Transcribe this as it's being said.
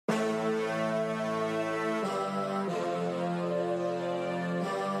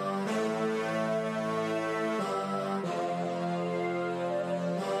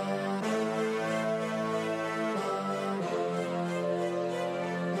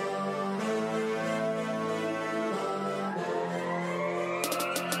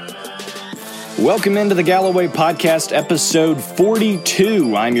Welcome into the Gallo-Way Podcast, episode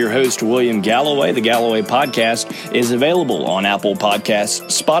 42. I'm your host, William Gallo-Way. The Gallo-Way Podcast is available on Apple Podcasts,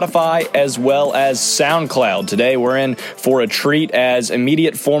 Spotify, as well as SoundCloud. Today, we're in for a treat as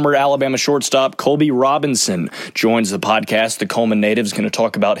immediate former Alabama shortstop Kolby Robinson joins the podcast. The Coleman native is going to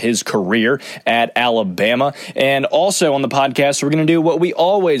talk about his career at Alabama. And also on the podcast, we're going to do what we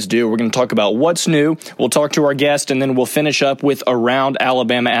always do. We're going to talk about what's new. We'll talk to our guest, and then we'll finish up with Around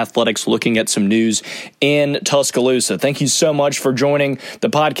Alabama Athletics, looking at some news in Tuscaloosa. Thank you so much for joining the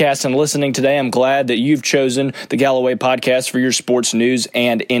podcast and listening today. I'm glad that you've chosen the Gallo-Way Podcast for your sports news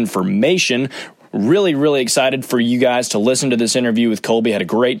and information. Really excited for you guys to listen to this interview with Kolby. Had a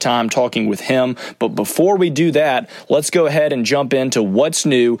great time talking with him. But before we do that, let's go ahead and jump into what's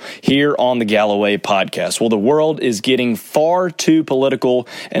new here on the Gallo-Way Podcast. Well, the world is getting far too political,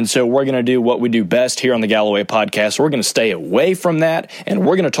 and so we're going to do what we do best here on the Gallo-Way Podcast. We're going to stay away from that, and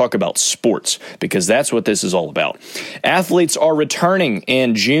we're going to talk about sports, because that's what this is all about. Athletes are returning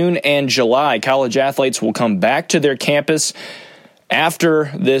in June and July. College athletes will come back to their campus after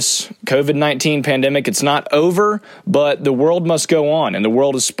this COVID-19 pandemic. It's not over, but the world must go on, and the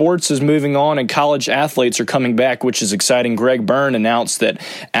world of sports is moving on, and college athletes are coming back, which is exciting. Greg Byrne announced that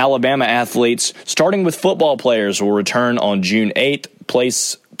Alabama athletes, starting with football players, will return on June 8th.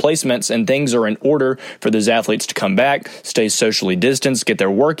 Placements and things are in order for those athletes to come back, stay socially distanced, get their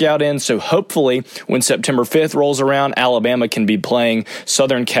workout in. So hopefully when September 5th rolls around, Alabama can be playing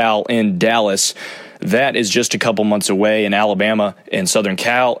Southern Cal in Dallas. That is just a couple months away, and Alabama and Southern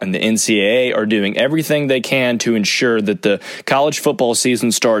Cal and the NCAA are doing everything they can to ensure that the college football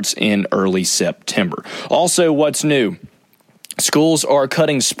season starts in early September. Also, what's new? Schools are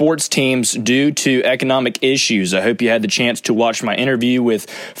cutting sports teams due to economic issues. I hope you had the chance to watch my interview with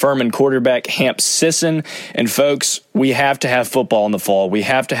Furman quarterback Hamp Sisson. And folks, we have to have football in the fall. We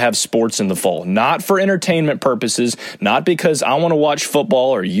have to have sports in the fall, not for entertainment purposes, not because I want to watch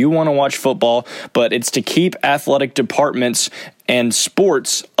football or you want to watch football, but it's to keep athletic departments and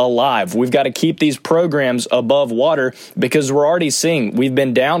sports alive. We've got to keep these programs above water, because we're already seeing we've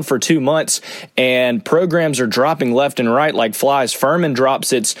been down for 2 months and programs are dropping left and right like flies. Furman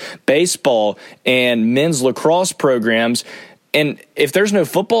drops its baseball and men's lacrosse programs. And if there's no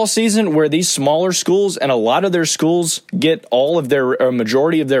football season where these smaller schools and a lot of their schools get all of their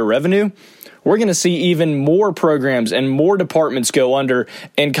majority of their revenue, we're going to see even more programs and more departments go under,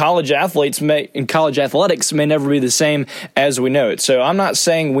 and college athletics may never be the same as we know it. So I'm not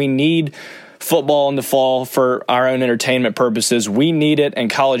saying we need football in the fall for our own entertainment purposes. We need it, and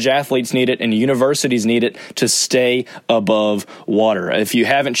college athletes need it, and universities need it to stay above water. If you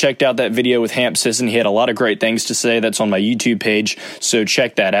haven't checked out that video with Hamp Sisson, he had a lot of great things to say. That's on my YouTube page, so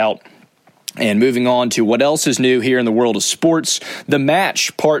check that out. And moving on to what else is new here in the world of sports, The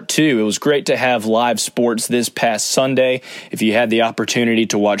Match Part 2. It was great to have live sports this past Sunday. If you had the opportunity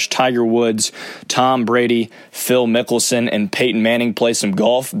to watch Tiger Woods, Tom Brady, Phil Mickelson, and Peyton Manning play some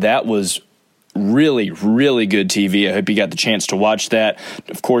golf, that was really good TV. I hope you got the chance to watch that.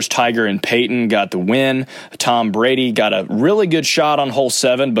 Of course, Tiger and Peyton got the win. Tom Brady got a really good shot on hole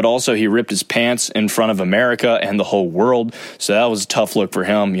 7, but also he ripped his pants in front of America and the whole world. So that was a tough look for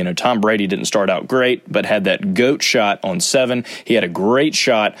him. You know, Tom Brady didn't start out great, but had that GOAT shot on 7. He had a great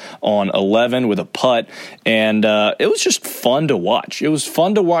shot on 11 with a putt, and it was just fun to watch. It was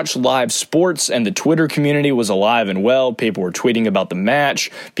fun to watch live sports, and the Twitter community was alive and well. People were tweeting about the match.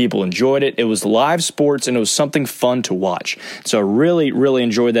 People enjoyed it. It was live sports, and it was something fun to watch. So I really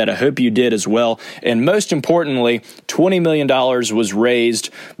enjoyed that. I hope you did as well. And most importantly, $20 million was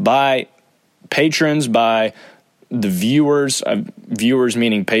raised by patrons, by the viewers. Viewers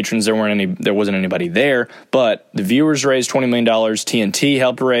meaning patrons. There wasn't anybody there, but the viewers raised $20 million. TNT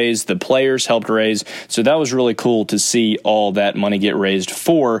helped raise. The players helped raise. So that was really cool to see all that money get raised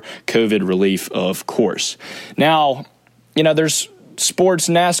for COVID relief, of course. Now, you know, there's sports.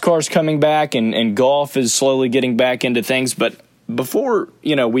 NASCAR's coming back, and golf is slowly getting back into things. But before,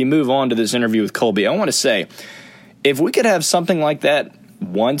 we move on to this interview with Kolby, I want to say, if we could have something like that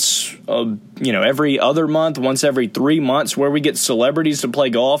once, every other month, once every 3 months, where we get celebrities to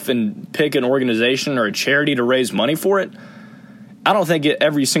play golf and pick an organization or a charity to raise money for it, I don't think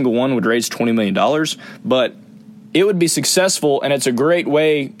every single one would raise $20 million, but it would be successful, and it's a great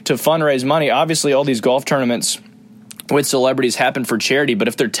way to fundraise money. Obviously, all these golf tournaments with celebrities happen for charity, but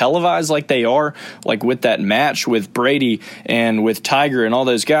if they're televised like they are, like with that match with Brady and with Tiger and all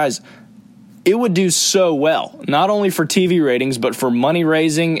those guys, it would do so well, not only for TV ratings, but for money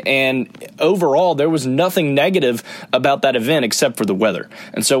raising. And overall, there was nothing negative about that event except for the weather.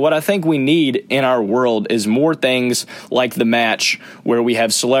 And so what I think we need in our world is more things like the match where we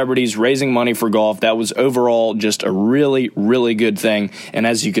have celebrities raising money for golf. That was overall just a really, really good thing. And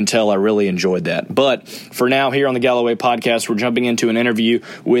as you can tell, I really enjoyed that. But for now, here on the Gallo-Way podcast, we're jumping into an interview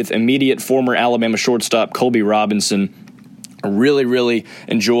with immediate former Alabama shortstop Kolby Robinson. I really, really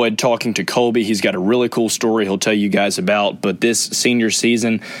enjoyed talking to Kolby. He's got a really cool story he'll tell you guys about. But this senior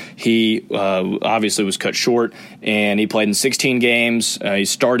season, he obviously was cut short, and he played in 16 games. He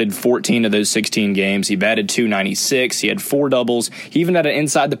started 14 of those 16 games. He batted .296. He had 4 doubles. He even had an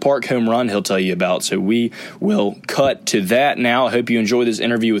inside-the-park home run he'll tell you about. So we will cut to that now. I hope you enjoy this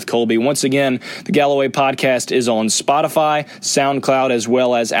interview with Kolby. Once again, the Gallo-Way podcast is on Spotify, SoundCloud, as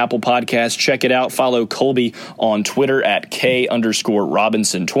well as Apple Podcasts. Check it out. Follow Kolby on Twitter at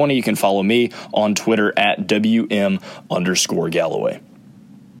K_Robinson20. You can follow me on Twitter at WM_Galloway.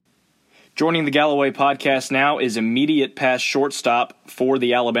 Joining the Gallo-Way podcast now is immediate past shortstop for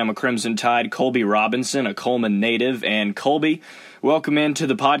the Alabama Crimson Tide, Kolby Robinson, a Coleman native. And Kolby, welcome into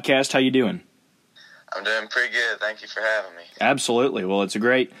the podcast. How you doing? I'm doing pretty good. Thank you for having me. Absolutely. Well, it's a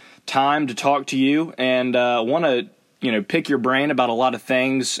great time to talk to you, and want to pick your brain about a lot of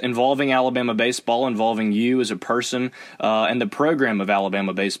things involving Alabama baseball, involving you as a person, and the program of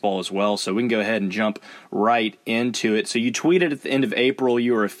Alabama baseball as well. So we can go ahead and jump right into it. So you tweeted at the end of April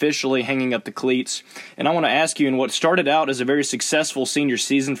you were officially hanging up the cleats. And I want to ask you, in what started out as a very successful senior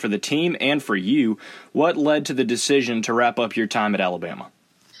season for the team and for you, what led to the decision to wrap up your time at Alabama?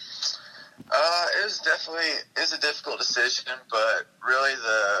 It was a difficult decision, but really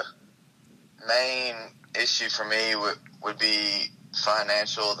the main issue for me would be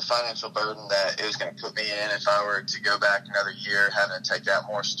the financial burden that it was going to put me in if I were to go back another year, having to take out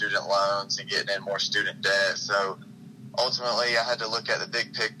more student loans and getting in more student debt. So ultimately I had to look at the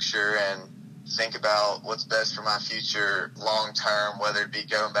big picture and think about what's best for my future long term, whether it be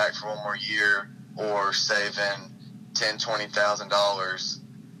going back for one more year or saving $10,000-$20,000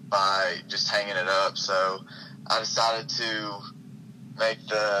 by just hanging it up. So I decided to make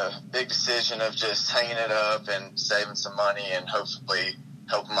the big decision of just hanging it up and saving some money and hopefully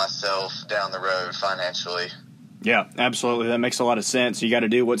helping myself down the road financially. Yeah, absolutely. That makes a lot of sense. You got to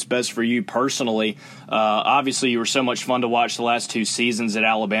do what's best for you personally. Obviously, you were so much fun to watch the last 2 seasons at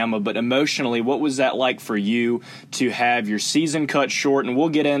Alabama, but emotionally, what was that like for you to have your season cut short? And we'll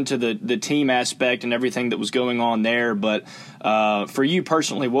get into the team aspect and everything that was going on there, but for you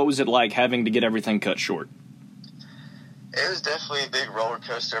personally, what was it like having to get everything cut short? It was definitely a big roller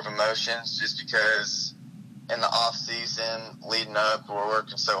coaster of emotions just because in the off season leading up, we're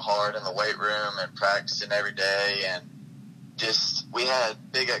working so hard in the weight room and practicing every day, and just we had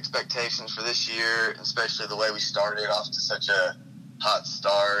big expectations for this year, especially the way we started off to such a hot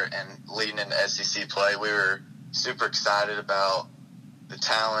start and leading into SEC play. We were super excited about the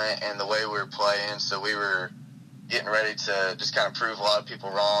talent and the way we were playing, so we were getting ready to just kind of prove a lot of people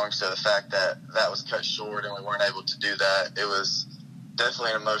wrong. So the fact that was cut short and we weren't able to do that, it was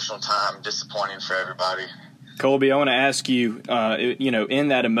definitely an emotional time, disappointing for everybody. Kolby, I want to ask you, in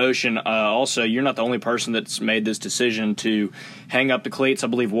that emotion, also, you're not the only person that's made this decision to hang up the cleats. I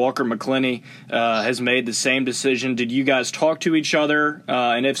believe Walker McClinney has made the same decision. Did you guys talk to each other?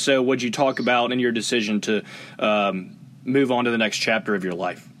 And if so, what did you talk about in your decision to move on to the next chapter of your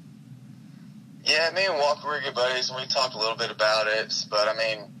life? Yeah, me and Walker were good buddies, and we talked a little bit about it. But,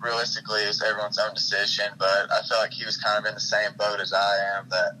 realistically, it's everyone's own decision. But I felt like he was kind of in the same boat as I am,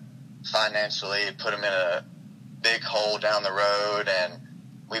 that financially it put him in a big hole down the road. And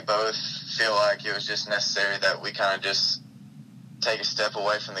we both feel like it was just necessary that we kind of just take a step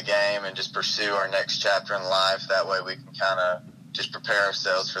away from the game and just pursue our next chapter in life. That way we can kind of just prepare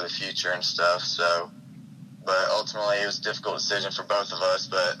ourselves for the future and stuff. So, but ultimately it was a difficult decision for both of us.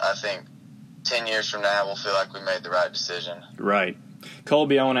 But I think 10 years from now, we'll feel like we made the right decision. Right.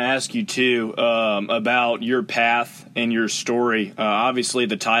 Kolby, I want to ask you, too, about your path and your story. Obviously,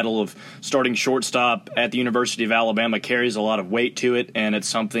 the title of starting shortstop at the University of Alabama carries a lot of weight to it, and it's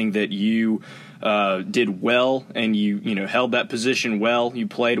something that you did well, and you held that position well. You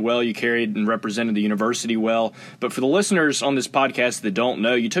played well. You carried and represented the university well. But for the listeners on this podcast that don't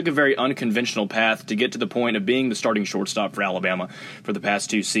know, you took a very unconventional path to get to the point of being the starting shortstop for Alabama for the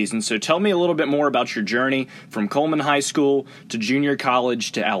past 2 seasons. So tell me a little bit more about your journey from Coleman High School to junior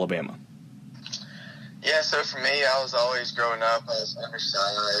college to Alabama. Yeah, so for me, I was always growing up, I was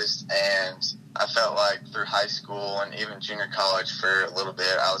undersized, and I felt like through high school and even junior college for a little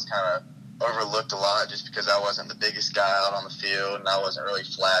bit, I was kind of overlooked a lot just because I wasn't the biggest guy out on the field and I wasn't really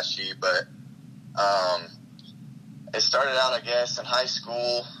flashy. But It started out, I guess, in high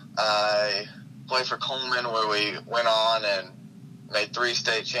school. I played for Coleman, where we went on and made 3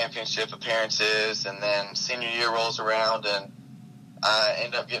 state championship appearances, and then senior year rolls around, and I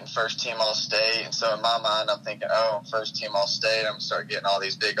ended up getting first team All-State. And so in my mind, I'm thinking, I'm first team All-State, I'm going to start getting all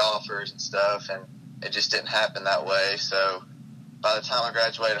these big offers and stuff, and it just didn't happen that way. So by the time I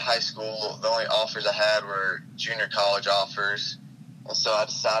graduated high school, the only offers I had were junior college offers. And so I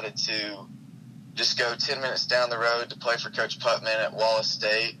decided to just go 10 minutes down the road to play for Coach Putman at Wallace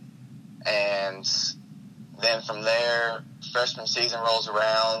State. And then from there, freshman season rolls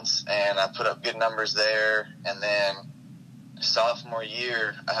around, and I put up good numbers there. And then sophomore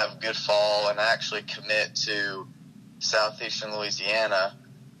year, I have a good fall, and I actually commit to Southeastern Louisiana.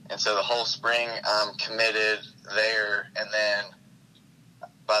 And so the whole spring, I'm committed there. And then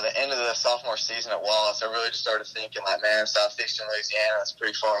by the end of the sophomore season at Wallace, I really just started thinking, like, man, Southeastern Louisiana, that's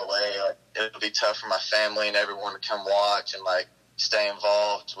pretty far away. Like, it'll be tough for my family and everyone to come watch and, like, stay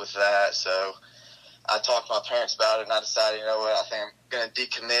involved with that. So I talked to my parents about it, and I decided, you know what, I think I'm going to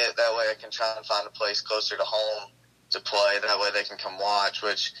decommit. That way I can try and find a place closer to home to play. That way they can come watch,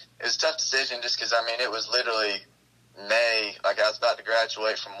 which is a tough decision just because, I mean, it was literally May. Like, I was about to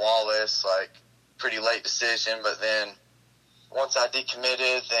graduate from Wallace, like, pretty late decision. But then once I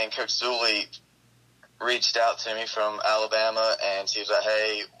decommitted, then Coach Zuley reached out to me from Alabama, and he was like,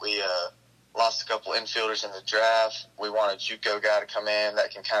 hey, we lost a couple infielders in the draft. We want a JUCO guy to come in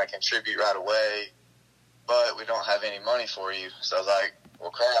that can kind of contribute right away, but we don't have any money for you. So I was like,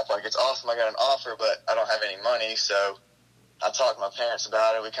 well, crap, like, it's awesome I got an offer, but I don't have any money. So I talked to my parents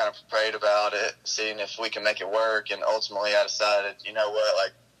about it. We kind of prayed about it, seeing if we can make it work, and ultimately I decided, you know what,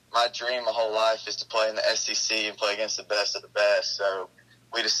 like, my dream my whole life is to play in the SEC and play against the best of the best. So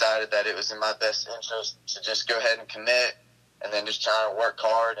we decided that it was in my best interest to just go ahead and commit, and then just try to work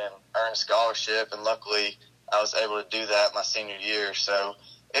hard and earn a scholarship. And luckily I was able to do that my senior year. So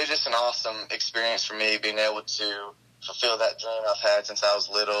it was just an awesome experience for me, being able to fulfill that dream I've had since I was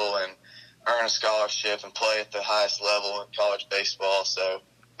little and earn a scholarship and play at the highest level in college baseball. So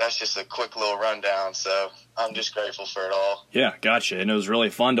that's just a quick little rundown. So I'm just grateful for it all. Yeah, gotcha. And it was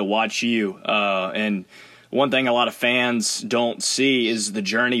really fun to watch you. And one thing a lot of fans don't see is the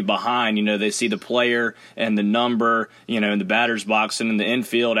journey behind. You know, they see the player and the number, you know, in the batter's box and in the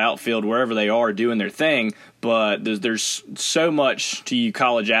infield, outfield, wherever they are doing their thing. But there's so much to you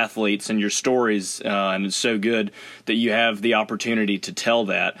college athletes and your stories, and it's so good that you have the opportunity to tell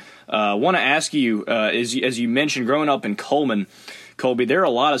that. I want to ask you, as you mentioned, growing up in Coleman, Kolby, there are a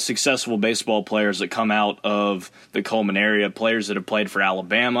lot of successful baseball players that come out of the Coleman area, players that have played for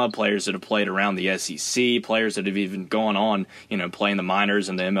Alabama, players that have played around the SEC, players that have even gone on, you know, playing the minors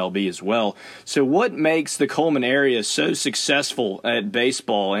and the MLB as well. So what makes the Coleman area so successful at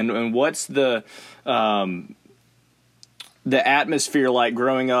baseball, and what's the atmosphere like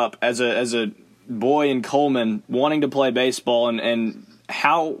growing up as a boy in Coleman wanting to play baseball, and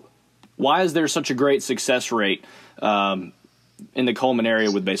why is there such a great success rate in the Coleman area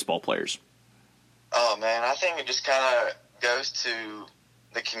with baseball players? Oh, man, I think it just kind of goes to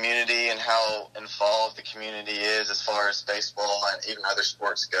the community and how involved the community is as far as baseball and even other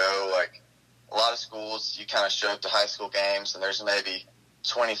sports go. Like, a lot of schools, you kind of show up to high school games and there's maybe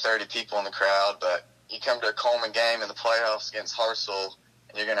 20, 30 people in the crowd, but you come to a Coleman game in the playoffs against Hartselle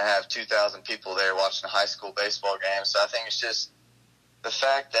and you're going to have 2,000 people there watching a high school baseball game. So I think it's just the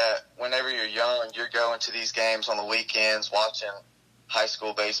fact that whenever you're young, you're going to these games on the weekends, watching high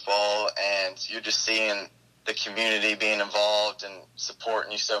school baseball, and you're just seeing the community being involved and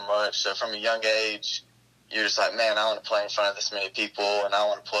supporting you so much. So from a young age, you're just like, man, I want to play in front of this many people, and I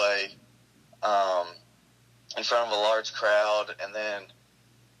want to play in front of a large crowd. And then,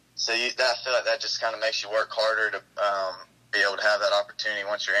 so I feel like that just kind of makes you work harder to be able to have that opportunity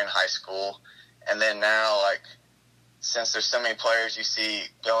once you're in high school. And then now, like, since there's so many players you see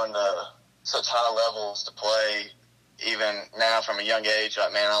going to such high levels to play, even now from a young age,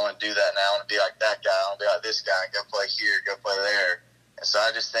 like, man, I want to do that now. I want to be like that guy. I want to be like this guy and go play here, go play there. And so I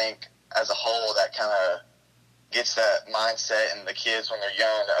just think as a whole that kind of gets that mindset in the kids when they're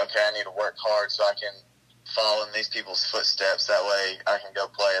young that, okay, I need to work hard so I can follow in these people's footsteps. That way I can go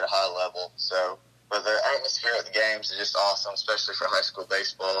play at a high level. So, but the atmosphere at the games is just awesome, especially for high school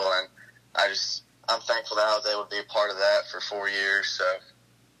baseball. And I'm thankful that I was able to be a part of that for 4 years. So,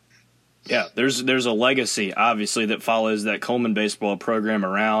 yeah, there's a legacy, obviously, that follows that Coleman baseball program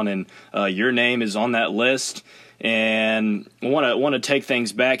around, and your name is on that list. And I want to take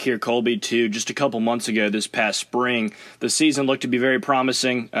things back here, Kolby, to just a couple months ago, this past spring. The season looked to be very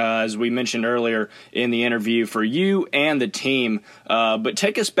promising, as we mentioned earlier in the interview, for you and the team. But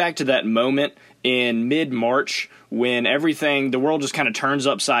take us back to that moment in mid-March when the world just kind of turns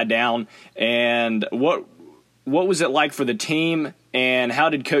upside down. And what was it like for the team, and how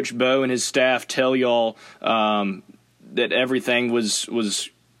did Coach Bo and his staff tell y'all that everything was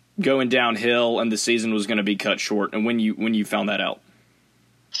going downhill and the season was going to be cut short, and when you found that out?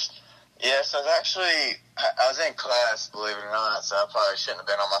 Yeah, so I was in class, believe it or not, so I probably shouldn't have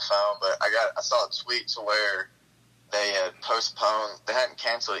been on my phone, but I saw a tweet to where they had they hadn't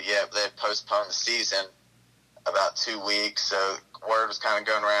canceled it yet, but they had postponed the season about 2 weeks. So word was kind of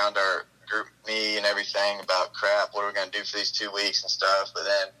going around our group, me and everything, about crap, what are we going to do for these 2 weeks and stuff. But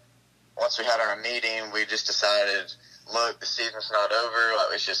then once we had our meeting, we just decided, look, the season's not over,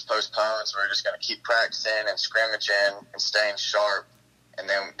 like, it's just postponed, so we're just going to keep practicing and scrimmaging and staying sharp. And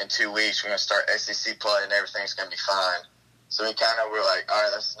then in 2 weeks, we're going to start SEC play, and everything's going to be fine. So we kind of were like, all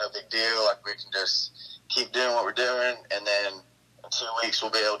right, that's no big deal. Like, we can just keep doing what we're doing, and then in 2 weeks,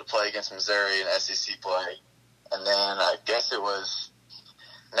 we'll be able to play against Missouri in SEC play. And then I guess it was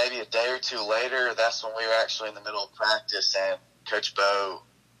maybe a day or two later, that's when we were actually in the middle of practice, and Coach Bo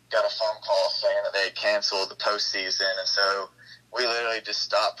got a phone call saying that they had canceled the postseason. And so we literally just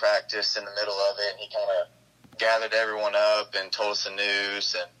stopped practice in the middle of it, and he kind of gathered everyone up and told us the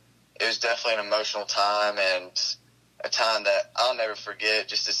news. And it was definitely an emotional time, and a time that I'll never forget,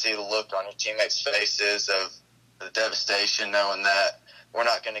 just to see the look on your teammates' faces of the devastation, knowing that we're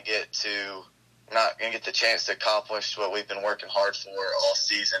not going to get the chance to accomplish what we've been working hard for all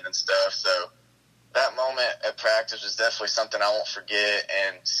season and stuff. So that moment at practice was definitely something I won't forget,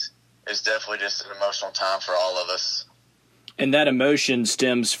 and it's definitely just an emotional time for all of us. And that emotion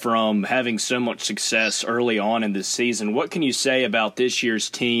stems from having so much success early on in this season. What can you say about this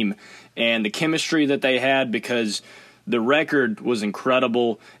year's team and the chemistry that they had? Because the record was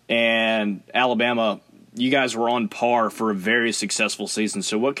incredible, and Alabama, you guys were on par for a very successful season.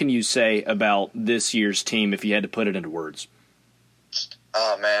 So what can you say about this year's team if you had to put it into words?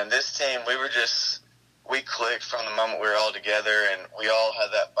 Oh, man, this team, we clicked from the moment we were all together, and we all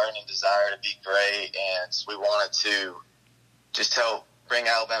had that burning desire to be great, and we wanted to just help bring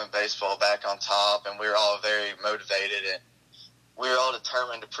Alabama baseball back on top, and we were all very motivated, and we were all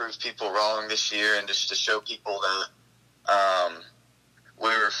determined to prove people wrong this year, and just to show people that we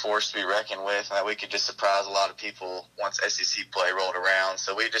were forced to be reckoned with, and that we could just surprise a lot of people once SEC play rolled around.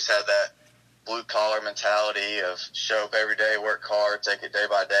 So we just had that blue-collar mentality of show up every day, work hard, take it day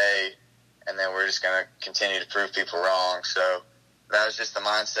by day, and then we're just going to continue to prove people wrong. So that was just the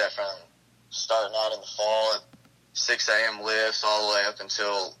mindset from starting out in the fall at 6 a.m. lifts all the way up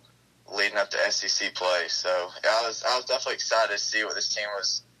until leading up to SEC play. So I was definitely excited to see what this team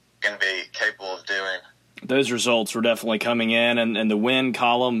was going to be capable of doing. Those results were definitely coming in, and the win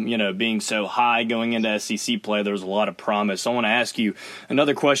column, being so high going into SEC play, there was a lot of promise. I want to ask you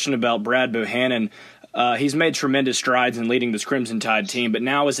another question about Brad Bohannon. He's made tremendous strides in leading this Crimson Tide team, but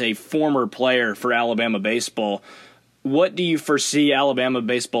now as a former player for Alabama baseball, what do you foresee Alabama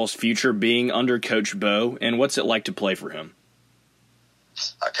baseball's future being under Coach Bo, and what's it like to play for him?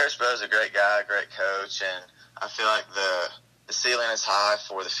 Coach Bo is a great guy, great coach, and I feel like the ceiling is high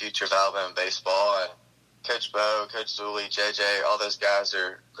for the future of Alabama baseball. And Coach Bo, Coach Dooley, JJ, all those guys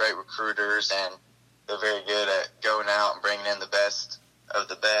are great recruiters, and they're very good at going out and bringing in the best of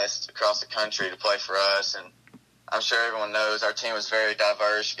the best across the country to play for us. And I'm sure everyone knows our team is very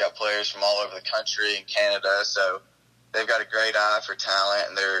diverse. You got players from all over the country and Canada, so they've got a great eye for talent,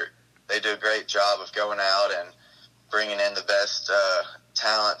 and they do a great job of going out and bringing in the best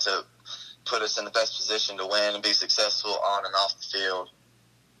talent to put us in the best position to win and be successful on and off the field.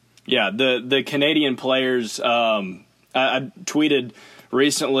 Yeah, the Canadian players, I tweeted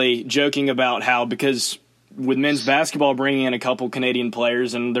recently joking about how, because with men's basketball bringing in a couple Canadian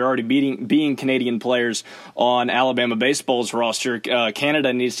players, and they're already being Canadian players on Alabama baseball's roster,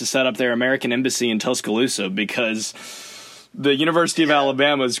 Canada needs to set up their American embassy in Tuscaloosa, because the University of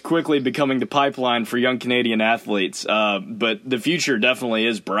Alabama is quickly becoming the pipeline for young Canadian athletes. But the future definitely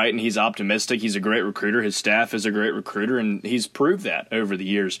is bright, and he's optimistic. He's a great recruiter. His staff is a great recruiter, and he's proved that over the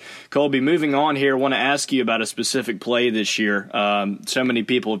years. Kolby, moving on here, I want to ask you about a specific play this year. So many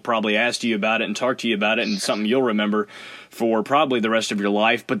people have probably asked you about it and talked to you about it, and something you'll remember for probably the rest of your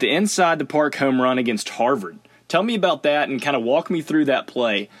life. But the inside-the-park home run against Harvard. Tell me about that and kind of walk me through that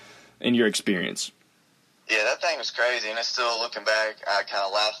play in your experience. Yeah, that thing was crazy, and it's still, looking back, I kind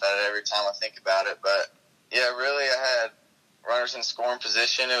of laugh at it every time I think about it. But, yeah, really, I had runners in scoring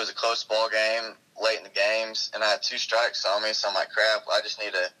position. It was a close ball game late in the games, and I had 2 strikes on me, so I'm like, crap, I just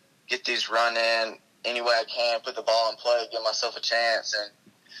need to get these run in any way I can, put the ball in play, give myself a chance. And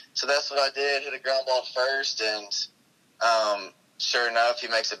so that's what I did, hit a ground ball first, and sure enough, he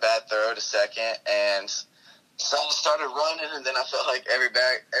makes a bad throw to second, and so I started running, and then I felt like every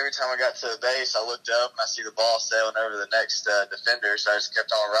time I got to the base, I looked up and I see the ball sailing over the next defender, so I just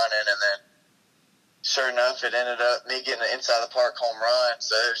kept on running, and then sure enough, it ended up me getting an inside the park home run.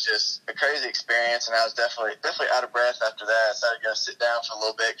 So it was just a crazy experience, and I was definitely out of breath after that. So I had to go sit down for a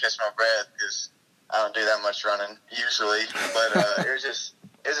little bit, catch my breath, because I don't do that much running usually. But it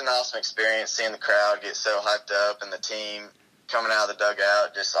was an awesome experience seeing the crowd get so hyped up and the team coming out of the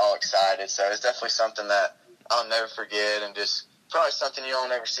dugout just all excited. So it's definitely something that I'll never forget, and just probably something you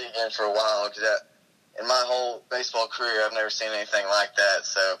won't ever see again for a while, because in my whole baseball career, I've never seen anything like that,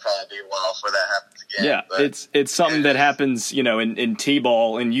 so it'll probably be a while before that happens again. Yeah, but it's something that happens, in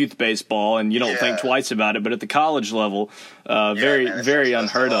T-ball and youth baseball, and you don't think twice about it, but at the college level, very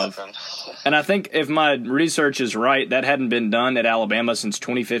unheard of. And I think if my research is right, that hadn't been done at Alabama since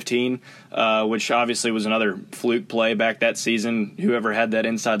 2015, which obviously was another fluke play back that season. Whoever had that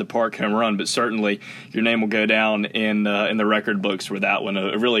inside the park home run, but certainly your name will go down in the record books for that one.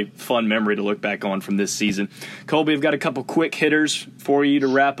 A really fun memory to look back on from this season. Kolby, I've got a couple quick hitters for you to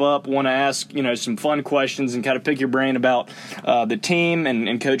wrap up. Want to ask some fun questions and kind of pick your brain about the team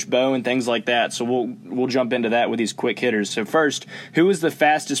and Coach Bo and things like that. So we'll jump into that with these quick hitters. So first, who is the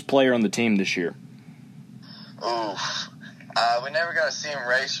fastest player on the team this year? We never got to see him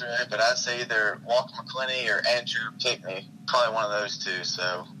race really, but I'd say either Walker McClinney or Andrew Pickney. Probably one of those two.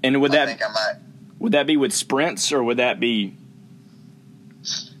 So and I think I might. Would that be with sprints or would that be?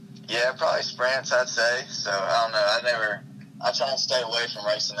 Yeah, probably sprints, I'd say. So, I don't know. I try and stay away from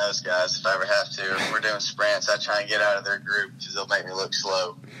racing those guys if I ever have to. If we're doing sprints, I try and get out of their group because they'll make me look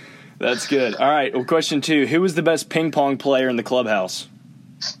slow. That's good. All right, well, question 2. Who was the best ping pong player in the clubhouse?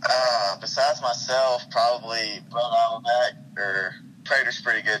 Besides myself, probably Bud Allenbeck, or Prater's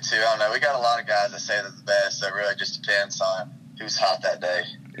pretty good too. I don't know. We got a lot of guys that say they're the best, so it really just depends on who's hot that day.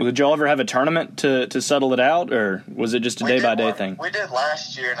 Well, did y'all ever have a tournament to settle it out, or was it just a day-by-day thing? We did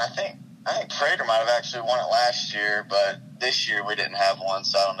last year, and I think Prater might have actually won it last year, but this year we didn't have one,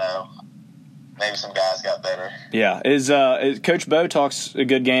 so I don't know. Maybe some guys got better. Yeah. Is Coach Bo talks a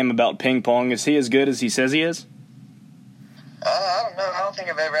good game about ping pong. Is he as good as he says he is? I don't know. I don't think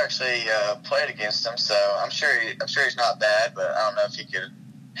I've ever actually played against him, so I'm sure he's not bad, but I don't know if he could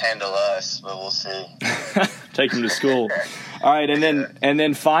handle us, but we'll see. Take him to school. All right, and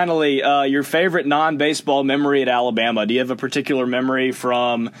then finally, your favorite non-baseball memory at Alabama. Do you have a particular memory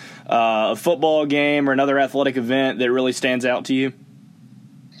from a football game or another athletic event that really stands out to you?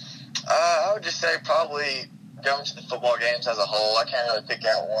 I would just say probably going to the football games as a whole. I can't really pick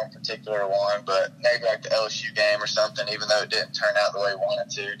out one particular one, but maybe like the LSU game or something, even though it didn't turn out the way we wanted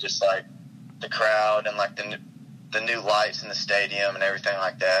to, just like the crowd and like the new lights in the stadium and everything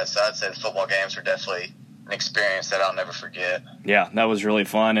like that. So I'd say the football games were definitely an experience that I'll never forget. Yeah, that was really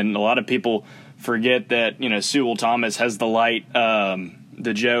fun. And a lot of people forget that, Sewell Thomas has the light,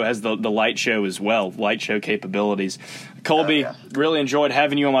 the Joe has the light show as well, light show capabilities. Kolby, really enjoyed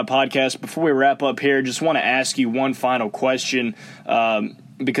having you on my podcast. Before we wrap up here, just want to ask you one final question,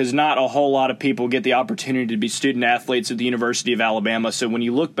 because not a whole lot of people get the opportunity to be student athletes at the University of Alabama. So when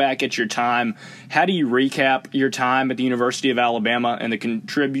you look back at your time, how do you recap your time at the University of Alabama and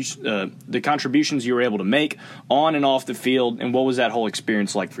the contributions you were able to make on and off the field, and what was that whole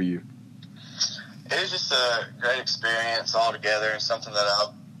experience like for you? It was just a great experience altogether, and something that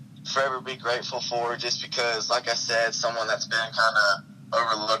I'll forever be grateful for, just because, like I said, someone that's been kind of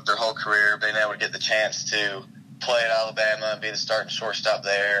overlooked their whole career, being able to get the chance to play at Alabama and be the starting shortstop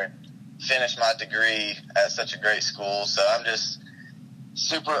there and finish my degree at such a great school. So I'm just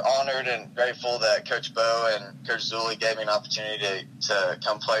super honored and grateful that Coach Bo and Coach Zulli gave me an opportunity to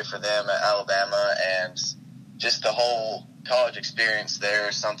come play for them at Alabama, and just the whole college experience there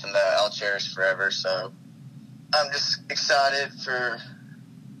is something that I'll cherish forever. So I'm just excited for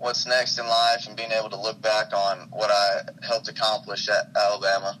what's next in life and being able to look back on what I helped accomplish at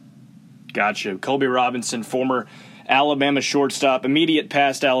Alabama. Gotcha. Kolby Robinson, former Alabama shortstop, immediate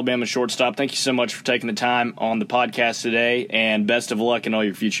past Alabama shortstop. Thank you so much for taking the time on the podcast today, and best of luck in all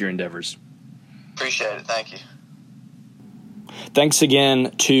your future endeavors. Appreciate it. Thank you. Thanks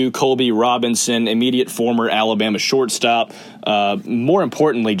again to Kolby Robinson, immediate former Alabama shortstop. More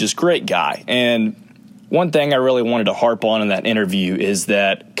importantly, just great guy. And one thing I really wanted to harp on in that interview is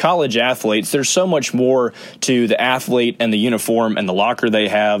that college athletes, there's so much more to the athlete and the uniform and the locker they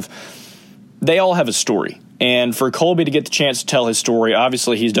have. They all have a story. And for Kolby to get the chance to tell his story,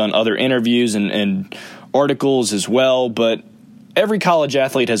 obviously he's done other interviews and articles as well, but every college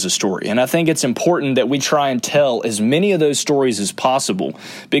athlete has a story, and I think it's important that we try and tell as many of those stories as possible,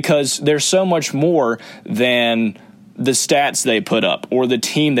 because there's so much more than the stats they put up or the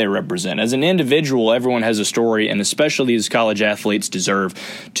team they represent. As an individual, everyone has a story, and especially these college athletes deserve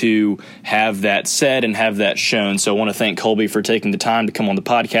to have that said and have that shown. So I want to thank Kolby for taking the time to come on the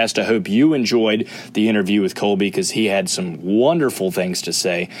podcast. I hope you enjoyed the interview with Kolby because he had some wonderful things to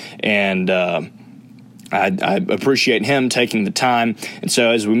say, and I appreciate him taking the time. And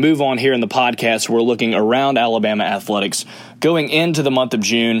so as we move on here in the podcast, we're looking around Alabama athletics going into the month of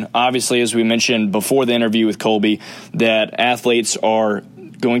June. Obviously, as we mentioned before the interview with Kolby, that athletes are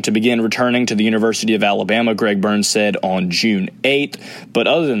going to begin returning to the University of Alabama, Greg Burns said, on June 8th. But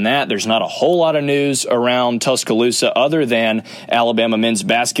other than that, there's not a whole lot of news around Tuscaloosa other than Alabama men's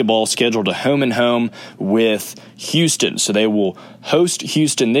basketball scheduled to home and home with Houston. So they will host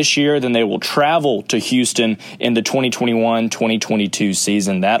Houston this year, then they will travel to Houston in the 2021-2022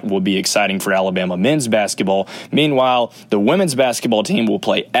 season. That will be exciting for Alabama men's basketball. Meanwhile, the women's basketball team will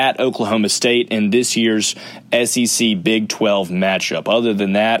play at Oklahoma State in this year's SEC Big 12 matchup. Other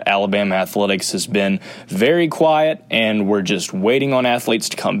than that, Alabama athletics has been very quiet, and we're just waiting on athletes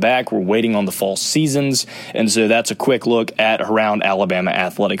to come back. We're waiting on the fall seasons, and so that's a quick look at around Alabama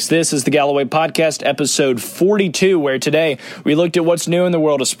athletics. This is the Gallo-Way Podcast, episode 42, where today we looked at what's new in the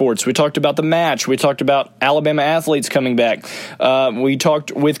world of sports. We talked about the match. We talked about Alabama athletes coming back. We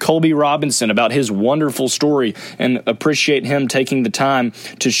talked with Kolby Robinson about his wonderful story and appreciate him taking the time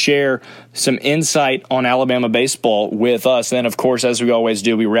to share some insight on Alabama baseball with us. And, of course, as we always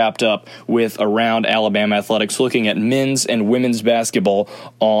do, we wrapped up with Around Alabama Athletics, looking at men's and women's basketball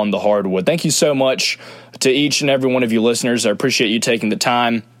on the hardwood. Thank you so much to each and every one of you listeners. I appreciate you taking the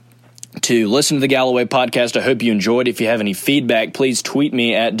time to listen to the Gallo-Way podcast. I hope you enjoyed. If you have any feedback, please tweet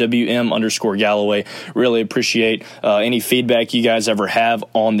me at WM_Gallo-Way. Really appreciate any feedback you guys ever have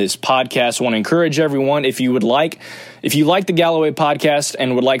on this podcast. I want to encourage everyone, if you like the Gallo-Way podcast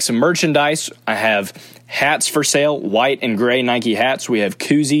and would like some merchandise, I have hats for sale, white and gray Nike hats. We have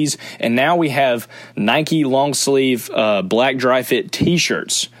koozies, and now we have Nike long sleeve black dry fit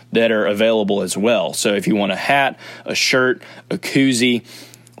t-shirts that are available as well. So if you want a hat, a shirt, a koozie,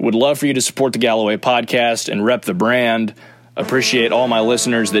 would love for you to support the Gallo-Way podcast and rep the brand. Appreciate all my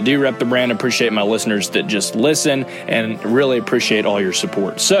listeners that do rep the brand. Appreciate my listeners that just listen, and really appreciate all your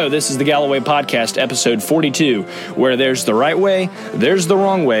support. So this is the Gallo-Way podcast, episode 42, where there's the right way, there's the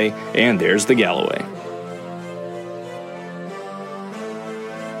wrong way, and there's the Gallo-Way.